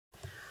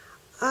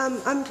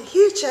I'm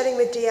here chatting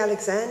with Dee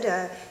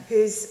Alexander,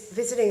 who's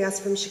visiting us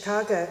from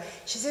Chicago.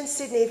 She's in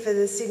Sydney for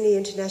the Sydney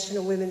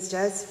International Women's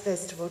Jazz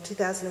Festival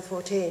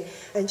 2014,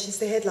 and she's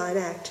the headline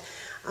act.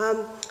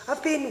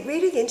 I've been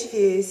reading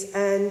interviews,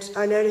 and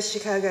I noticed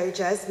Chicago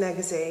Jazz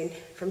Magazine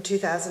from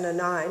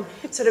 2009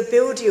 sort of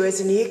billed you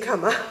as a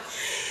newcomer.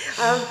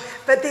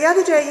 But the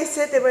other day you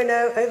said there were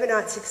no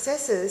overnight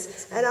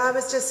successes, and I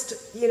was just,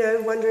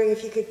 wondering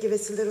if you could give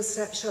us a little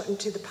snapshot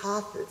into the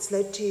path that's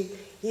led to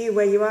you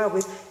where you are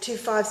with 2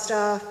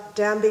 5-star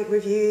downbeat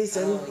reviews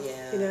and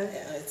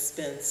it's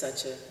been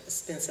such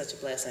a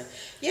blessing.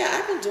 Yeah,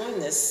 I've been doing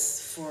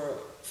this for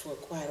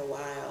quite a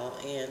while,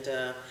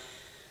 and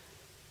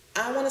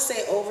I want to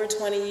say over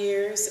 20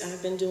 years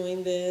I've been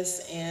doing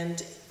this,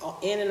 and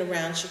in and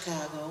around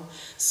Chicago.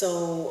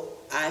 So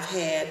I've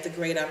had the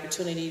great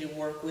opportunity to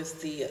work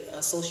with the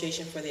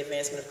Association for the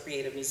Advancement of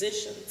Creative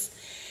Musicians,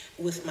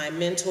 with my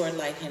mentor,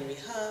 Light Henry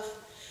Huff.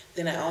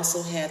 Then I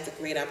also had the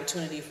great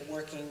opportunity of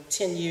working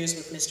 10 years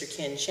with Mr.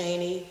 Ken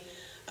Chaney,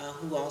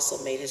 who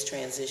also made his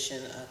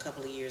transition a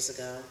couple of years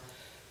ago.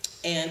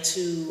 And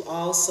to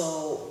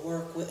also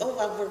work with,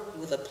 I've worked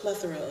with a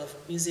plethora of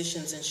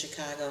musicians in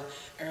Chicago,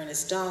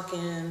 Ernest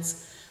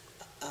Dawkins,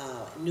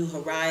 New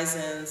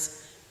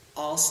Horizons,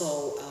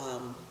 also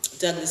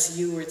Douglas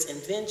Ewart's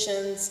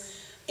Inventions.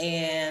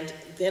 And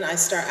then I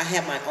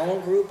have my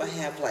own group. I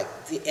have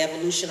like the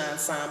Evolution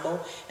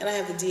Ensemble, and I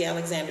have the Dee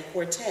Alexander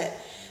Quartet.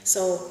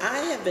 So I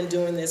have been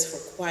doing this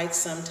for quite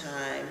some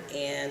time,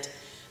 and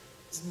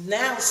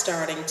now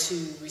starting to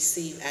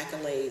receive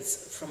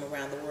accolades from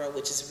around the world,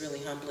 which is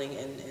really humbling,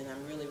 and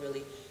I'm really,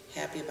 really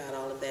happy about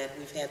all of that.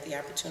 We've had the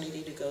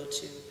opportunity to go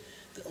to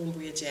the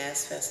Umbria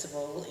Jazz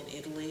Festival in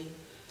Italy.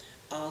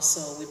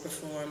 Also, we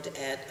performed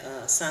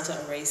at Santa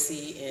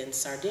Aresi in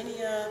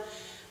Sardinia.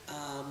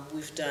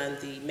 We've done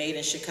the Made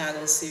in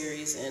Chicago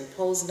series in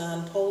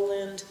Poznan,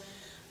 Poland.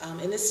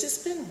 And it's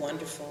just been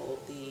wonderful,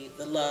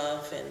 the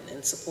love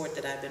and support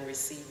that I've been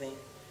receiving.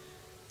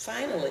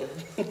 Finally.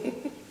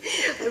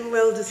 And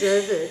well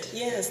deserved.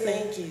 Yes,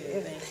 thank you,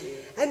 thank you.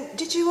 And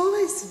did you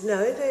always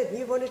know that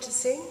you wanted to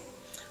sing?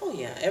 Oh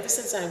yeah, ever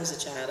since I was a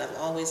child, I've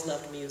always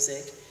loved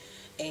music.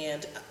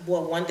 And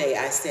well, one day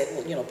I said,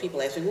 well,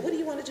 people ask me, well, what do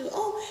you want to do?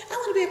 Oh, I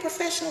want to be a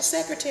professional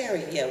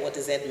secretary. Yeah, what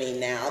does that mean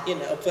now?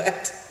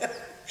 But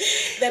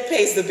that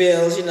pays the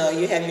bills,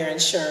 you have your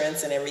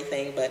insurance and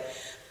everything. But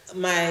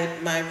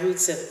my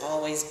roots have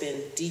always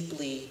been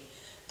deeply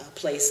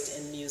placed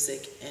in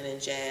music and in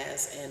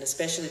jazz, and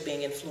especially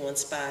being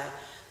influenced by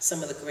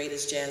some of the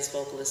greatest jazz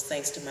vocalists,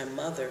 thanks to my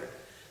mother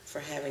for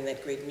having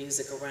that great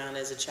music around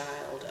as a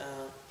child,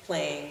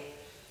 playing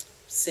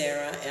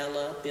Sarah,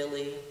 Ella,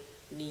 Billy,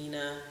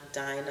 Nina,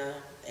 Dinah,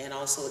 and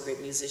also the great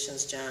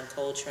musicians John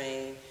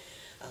Coltrane,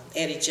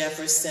 Eddie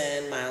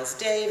Jefferson, Miles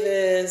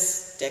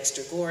Davis,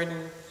 Dexter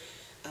Gordon.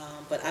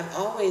 But I've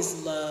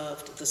always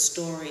loved the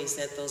stories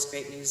that those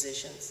great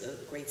musicians,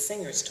 great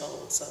singers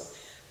told. So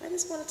I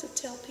just wanted to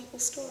tell people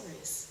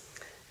stories.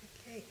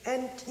 Okay.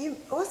 And you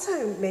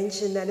also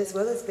mentioned that, as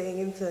well as being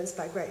influenced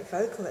by great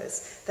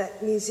vocalists,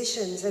 that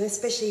musicians, and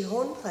especially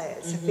horn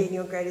players, have been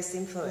your greatest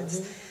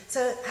influence.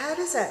 So how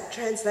does that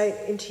translate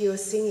into your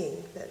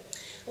singing?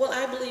 Well,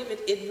 I believe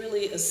it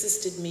really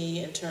assisted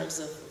me in terms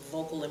of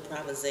vocal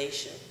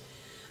improvisation.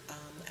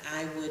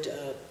 I would,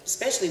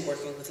 especially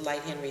working with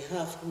Light Henry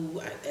Huff,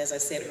 who, as I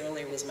said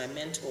earlier, was my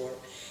mentor,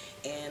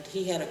 and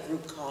he had a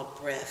group called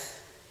Breath.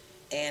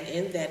 And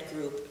in that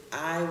group,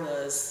 I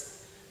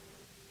was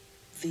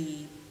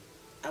the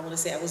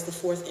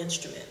fourth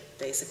instrument,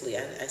 basically.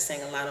 I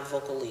sang a lot of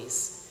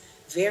vocalese.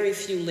 Very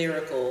few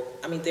lyrical,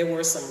 there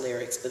were some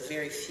lyrics, but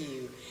very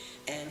few.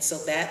 And so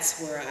that's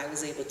where I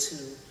was able to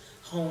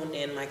hone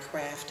in my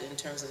craft in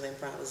terms of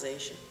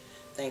improvisation,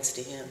 thanks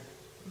to him.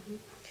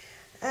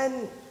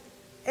 And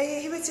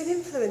he was an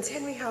influence.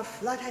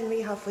 Light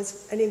Henry Huff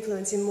was an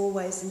influence in more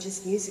ways than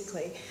just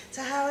musically.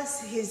 So how has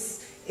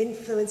his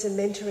influence and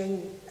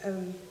mentoring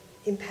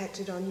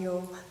impacted on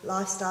your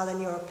lifestyle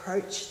and your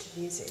approach to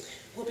music?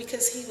 Well,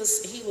 because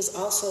he was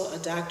also a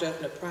doctor of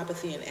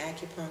naturopathy and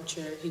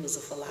acupuncture. He was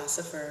a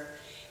philosopher,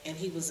 and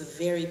he was a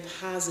very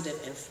positive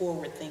and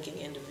forward-thinking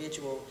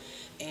individual.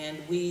 And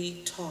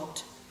we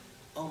talked,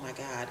 oh my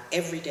God,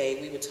 every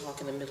day. We would talk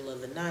in the middle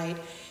of the night.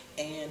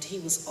 And he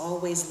was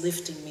always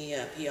lifting me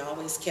up. He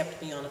always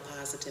kept me on a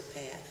positive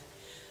path.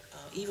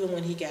 Even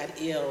when he got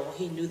ill,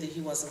 he knew that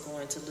he wasn't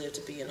going to live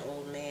to be an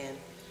old man.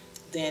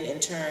 Then in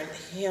turn,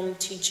 him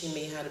teaching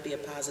me how to be a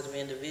positive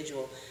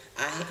individual,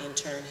 I in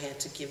turn had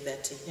to give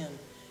that to him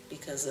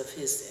because of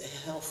his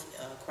health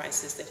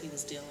crisis that he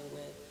was dealing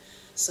with.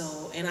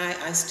 So, and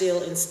I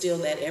still instill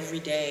that every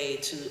day,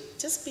 to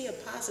just be a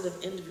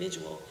positive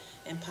individual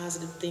and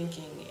positive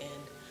thinking,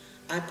 and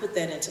I put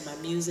that into my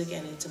music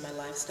and into my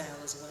lifestyle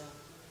as well.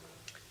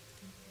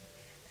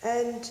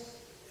 And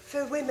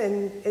for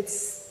women,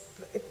 it's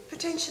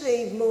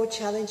potentially more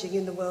challenging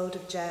in the world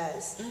of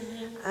jazz.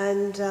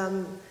 And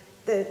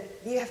that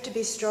you have to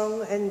be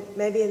strong and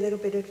maybe a little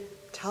bit of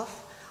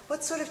tough.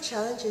 What sort of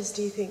challenges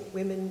do you think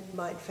women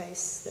might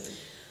face them?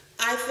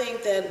 I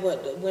think that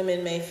what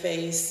women may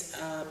face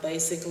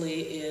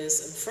basically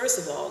is, first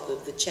of all,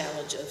 the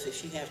challenge of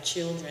if you have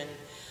children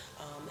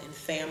and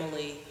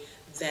family,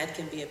 that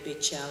can be a big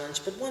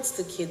challenge. But once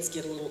the kids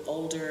get a little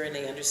older and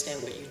they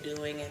understand what you're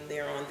doing and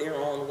they're on their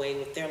own way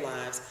with their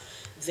lives,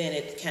 then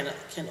it kind of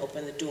can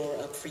open the door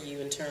up for you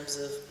in terms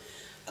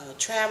of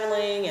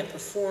traveling and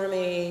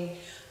performing.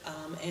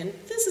 And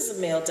this is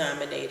a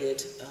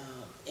male-dominated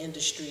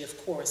industry,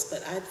 of course,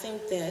 but I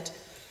think that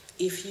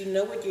if you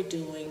know what you're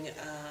doing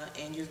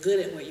and you're good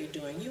at what you're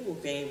doing, you will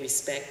gain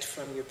respect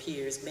from your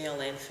peers,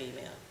 male and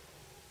female.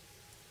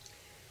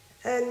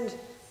 And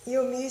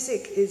your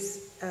music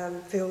is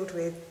filled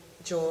with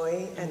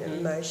joy and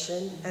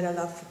emotion and a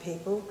love for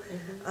people.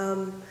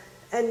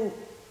 And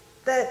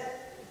that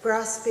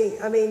grasping,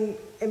 I mean,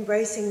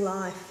 embracing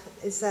life,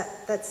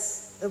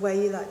 that's the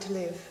way you like to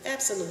live?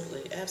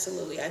 Absolutely,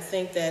 absolutely. I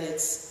think that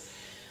it's,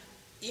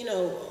 you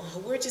know,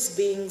 we're just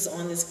beings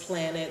on this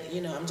planet. You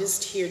know, I'm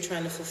just here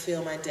trying to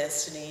fulfill my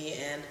destiny,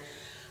 and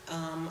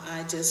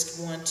I just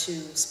want to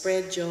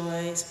spread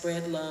joy,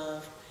 spread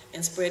love,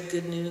 and spread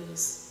good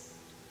news.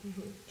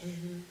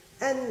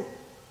 And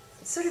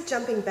sort of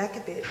jumping back a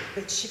bit,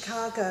 but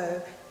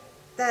Chicago,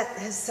 that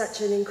has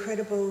such an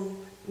incredible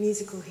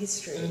musical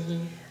history.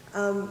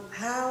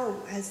 How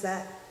has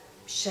that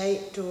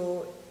shaped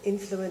or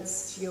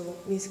influenced your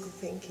musical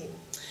thinking?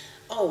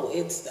 Oh,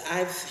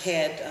 I've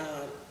had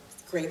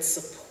great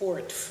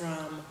support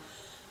from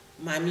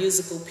my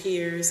musical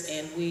peers,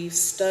 and we've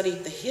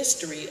studied the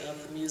history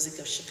of the music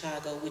of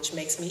Chicago, which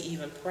makes me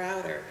even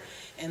prouder.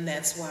 And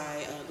that's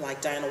why,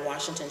 like Dinah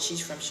Washington,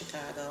 she's from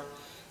Chicago.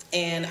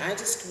 And I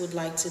just would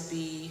like to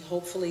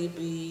hopefully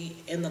be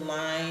in the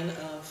line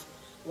of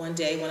one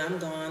day when I'm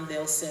gone,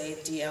 they'll say,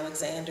 Dee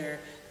Alexander,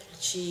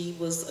 she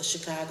was a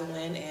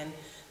Chicagoan, and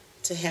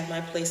to have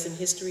my place in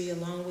history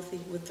along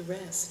with the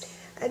rest.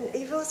 And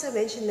you've also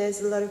mentioned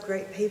there's a lot of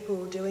great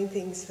people doing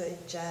things for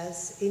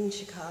jazz in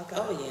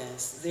Chicago. Oh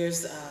yes,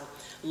 there's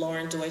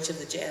Lauren Deutsch of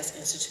the Jazz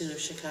Institute of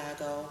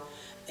Chicago,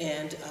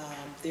 and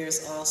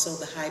there's also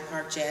the Hyde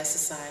Park Jazz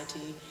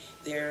Society.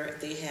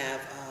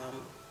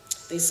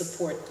 They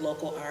support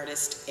local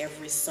artists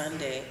every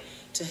Sunday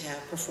to have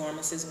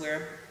performances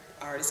where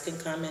artists can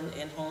come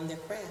and hone their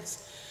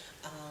crafts.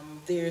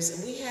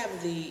 We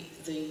have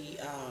the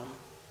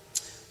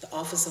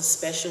Office of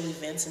Special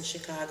Events in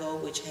Chicago,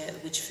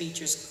 which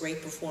features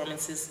great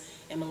performances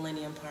in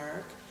Millennium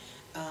Park.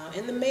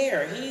 And the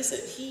mayor, he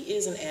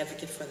is an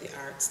advocate for the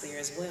arts there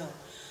as well.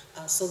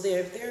 So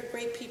there are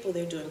great people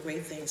there doing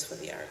great things for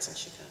the arts in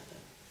Chicago.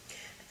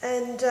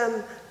 And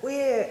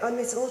we're on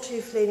this all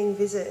too fleeting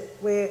visit.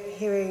 We're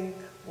getting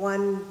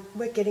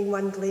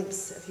one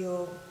glimpse of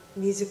your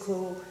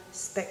musical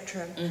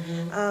spectrum.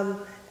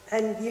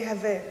 And you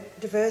have a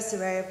diverse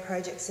array of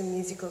projects and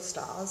musical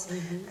styles.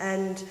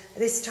 And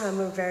this time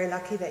we're very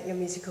lucky that your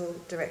musical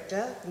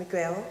director,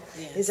 Miguel,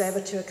 is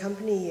able to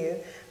accompany you.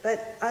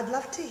 But I'd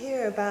love to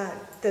hear about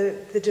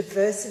the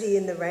diversity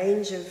and the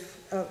range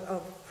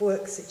of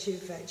works that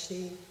you've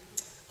actually...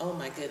 Oh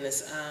my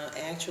goodness.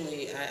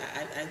 Actually,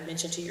 I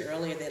mentioned to you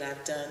earlier that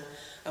I've done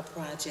a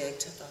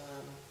project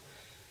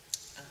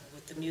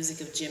with the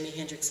music of Jimi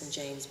Hendrix and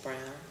James Brown.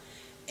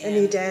 And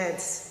you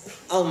dance.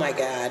 Oh my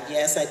God,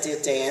 yes, I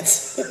did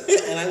dance.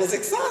 And I was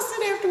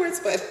exhausted afterwards,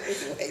 but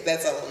anyway,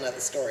 that's a whole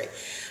nother story.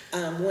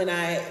 When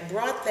I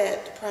brought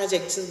that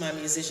project to my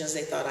musicians,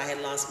 they thought I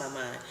had lost my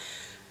mind.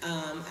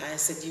 I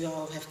said, you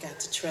all have got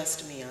to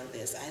trust me on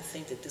this. I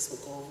think that this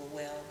will go over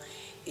well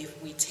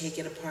if we take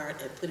it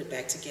apart and put it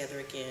back together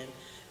again,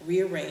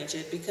 rearrange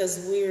it,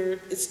 because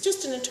it's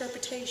just an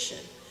interpretation.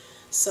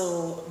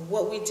 So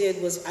what we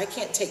did was, I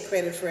can't take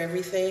credit for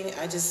everything.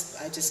 I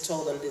just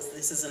told them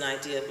this is an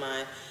idea of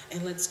mine,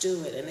 and let's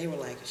do it. And they were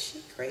like, is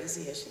she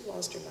crazy? Has she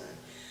lost her mind?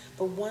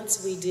 But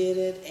once we did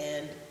it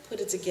and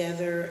put it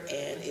together,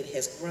 and it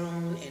has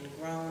grown and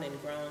grown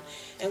and grown,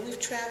 and we've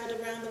traveled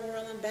around the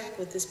world and back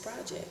with this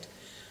project.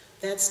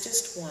 That's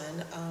just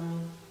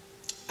one.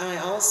 I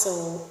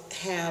also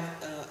have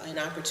an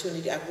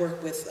opportunity. I've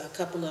worked with a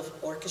couple of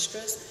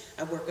orchestras.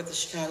 I work with the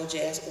Chicago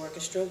Jazz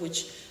Orchestra,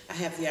 which I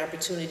have the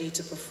opportunity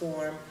to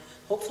perform,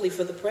 hopefully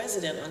for the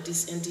president,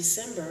 in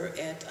December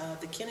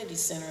at the Kennedy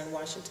Center in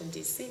Washington,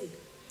 D.C.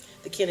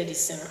 The Kennedy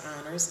Center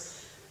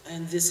Honors.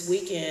 And this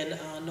weekend,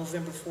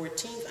 November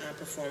 14th, I'm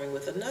performing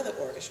with another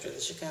orchestra,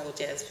 the Chicago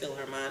Jazz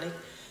Philharmonic,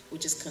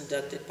 which is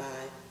conducted by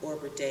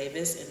Orbert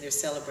Davis, and they're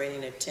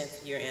celebrating their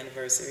 10th year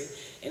anniversary.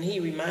 And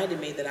he reminded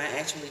me that I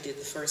actually did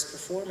the first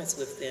performance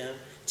with them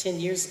 10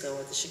 years ago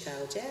at the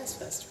Chicago Jazz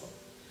Festival.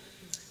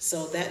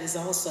 So that is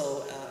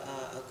also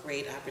a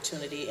great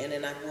opportunity. And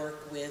then I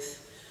work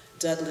with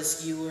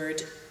Douglas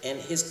Eward and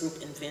his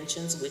group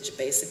Inventions, which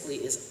basically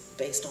is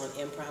based on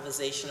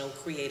improvisational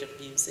creative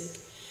music.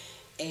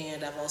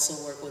 And I've also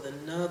worked with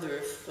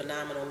another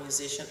phenomenal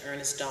musician,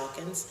 Ernest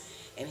Dawkins,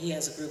 and he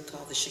has a group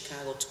called the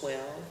Chicago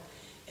 12,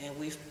 and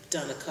we've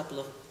done a couple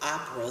of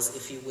operas,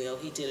 if you will.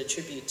 He did a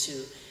tribute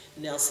to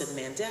Nelson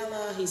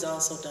Mandela. He's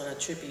also done a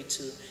tribute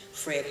to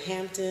Fred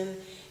Hampton,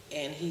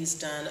 and he's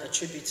done a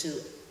tribute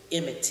to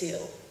Emmett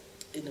Till.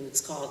 and it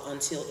was called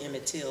Until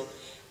Emmett Till.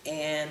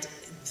 And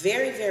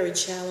very, very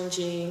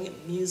challenging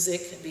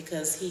music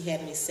because he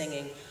had me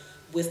singing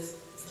with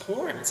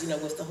horns,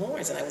 with the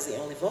horns, and I was the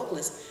only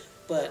vocalist.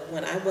 But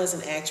when I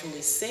wasn't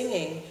actually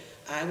singing,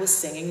 I was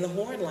singing the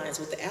horn lines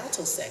with the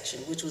alto section,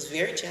 which was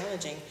very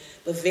challenging,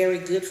 but very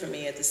good for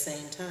me at the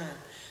same time.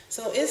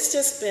 So it's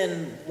just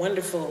been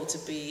wonderful to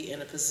be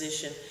in a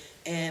position,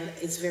 and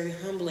it's very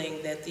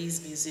humbling that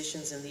these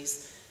musicians and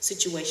these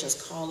situations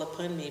call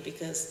upon me,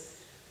 because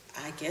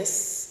I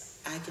guess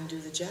I can do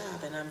the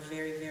job, and I'm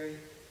very, very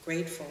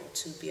grateful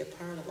to be a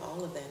part of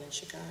all of that in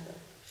Chicago.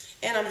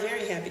 And I'm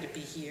very happy to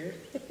be here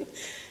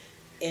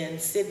in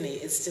Sydney.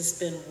 It's just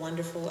been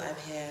wonderful. I've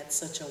had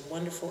such a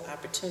wonderful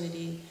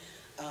opportunity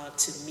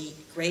to meet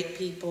great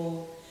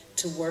people,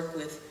 to work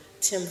with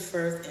Tim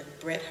Firth and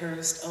Brett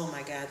Hurst. Oh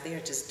my God, they're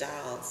just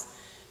dolls.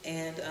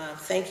 And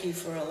thank you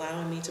for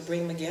allowing me to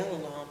bring Miguel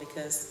along,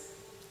 because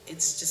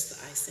it's just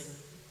the icing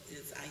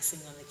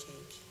on the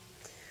cake.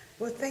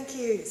 Well, thank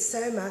you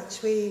so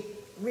much. We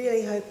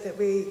really hope that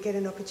we get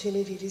an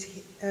opportunity to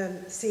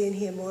see and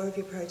hear more of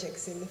your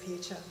projects in the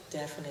future.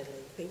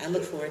 Definitely. I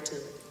look forward to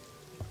it.